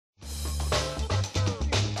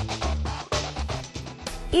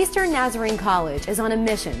Eastern Nazarene College is on a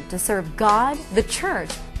mission to serve God, the church,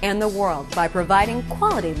 and the world by providing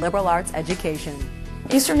quality liberal arts education.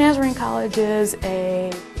 Eastern Nazarene College is a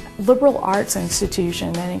liberal arts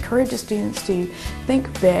institution that encourages students to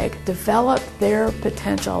think big, develop their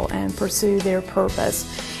potential, and pursue their purpose.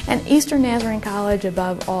 And Eastern Nazarene College,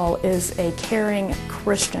 above all, is a caring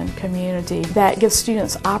Christian community that gives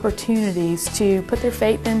students opportunities to put their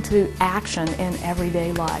faith into action in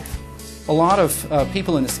everyday life. A lot of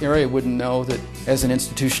people in this area wouldn't know that as an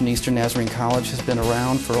institution, Eastern Nazarene College has been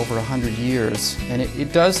around for over 100 years. And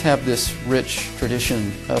it does have this rich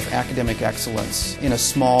tradition of academic excellence in a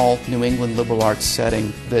small New England liberal arts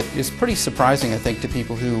setting that is pretty surprising, I think, to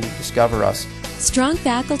people who discover us. Strong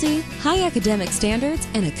faculty, high academic standards,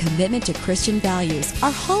 and a commitment to Christian values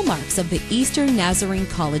are hallmarks of the Eastern Nazarene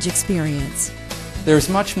College experience. There's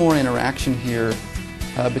much more interaction here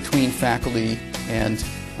between faculty and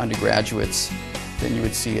undergraduates than you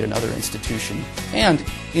would see at another institution. And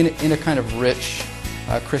in a kind of rich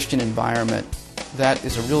Christian environment, that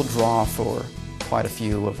is a real draw for quite a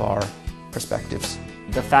few of our perspectives.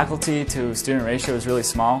 The faculty to student ratio is really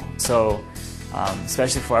small, so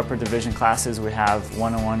especially for upper division classes, we have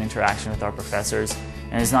one-on-one interaction with our professors.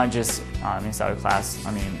 And it's not just inside of class.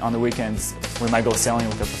 I mean, on the weekends, we might go sailing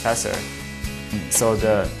with a professor. So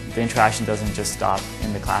the interaction doesn't just stop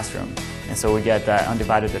in the classroom. And so we get that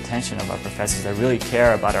undivided attention of our professors that really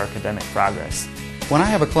care about our academic progress. When I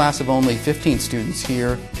have a class of only 15 students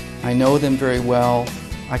here, I know them very well.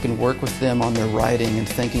 I can work with them on their writing and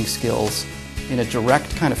thinking skills in a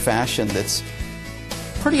direct kind of fashion that's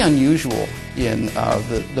pretty unusual in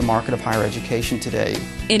the market of higher education today.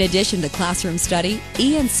 In addition to classroom study,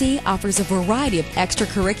 ENC offers a variety of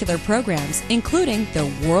extracurricular programs, including the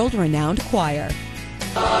world-renowned choir.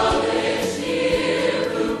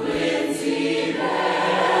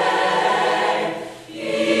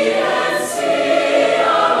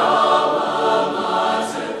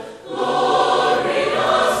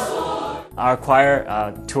 Our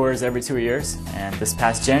choir tours every 2 years, and this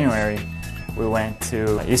past January we went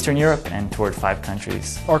to Eastern Europe and toured 5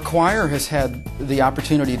 countries. Our choir has had the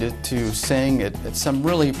opportunity to sing at some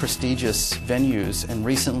really prestigious venues, and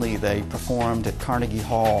recently they performed at Carnegie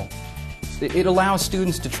Hall. It allows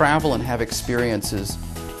students to travel and have experiences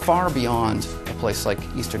far beyond a place like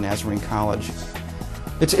Eastern Nazarene College.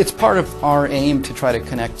 It's part of our aim to try to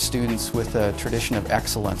connect students with a tradition of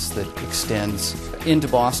excellence that extends into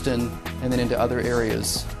Boston and then into other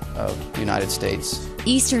areas of the United States.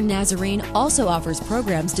 Eastern Nazarene also offers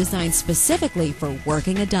programs designed specifically for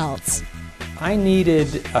working adults. I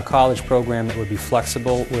needed a college program that would be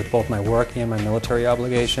flexible with both my work and my military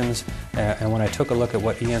obligations, and when I took a look at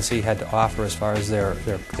what ENC had to offer as far as their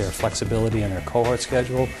flexibility and their cohort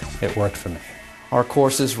schedule, it worked for me. Our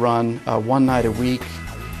courses run one night a week,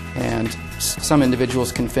 and some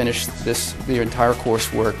individuals can finish their entire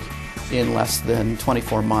coursework in less than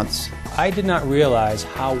 24 months. I did not realize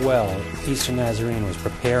how well Eastern Nazarene was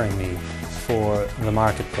preparing me for the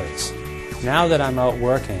marketplace. Now that I'm out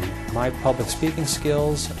working, my public speaking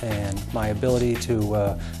skills and my ability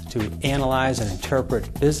to analyze and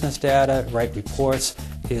interpret business data, write reports,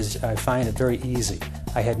 I find it very easy.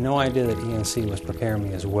 I had no idea that ENC was preparing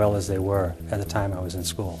me as well as they were at the time I was in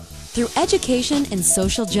school. Through education and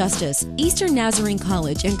social justice, Eastern Nazarene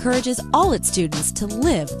College encourages all its students to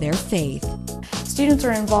live their faith. Students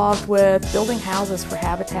are involved with building houses for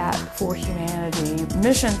Habitat for Humanity,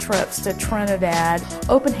 mission trips to Trinidad,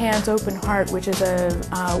 Open Hands, Open Heart, which is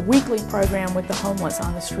a weekly program with the homeless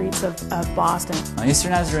on the streets of Boston.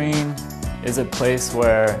 Eastern Nazarene is a place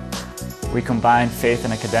where we combine faith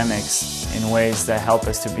and academics in ways that help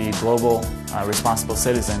us to be global, responsible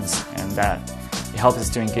citizens, and that help us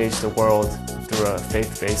to engage the world through a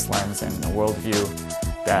faith-based lens and a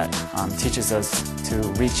worldview that teaches us to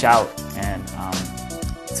reach out and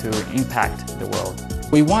to impact the world.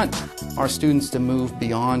 We want our students to move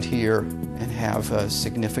beyond here and have a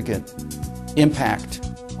significant impact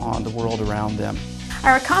on the world around them.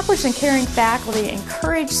 Our accomplished and caring faculty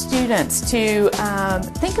encourage students to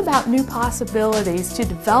think about new possibilities, to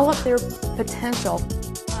develop their potential,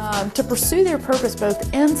 to pursue their purpose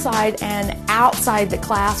both inside and outside the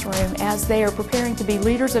classroom as they are preparing to be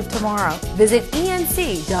leaders of tomorrow. Visit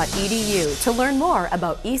enc.edu to learn more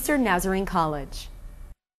about Eastern Nazarene College.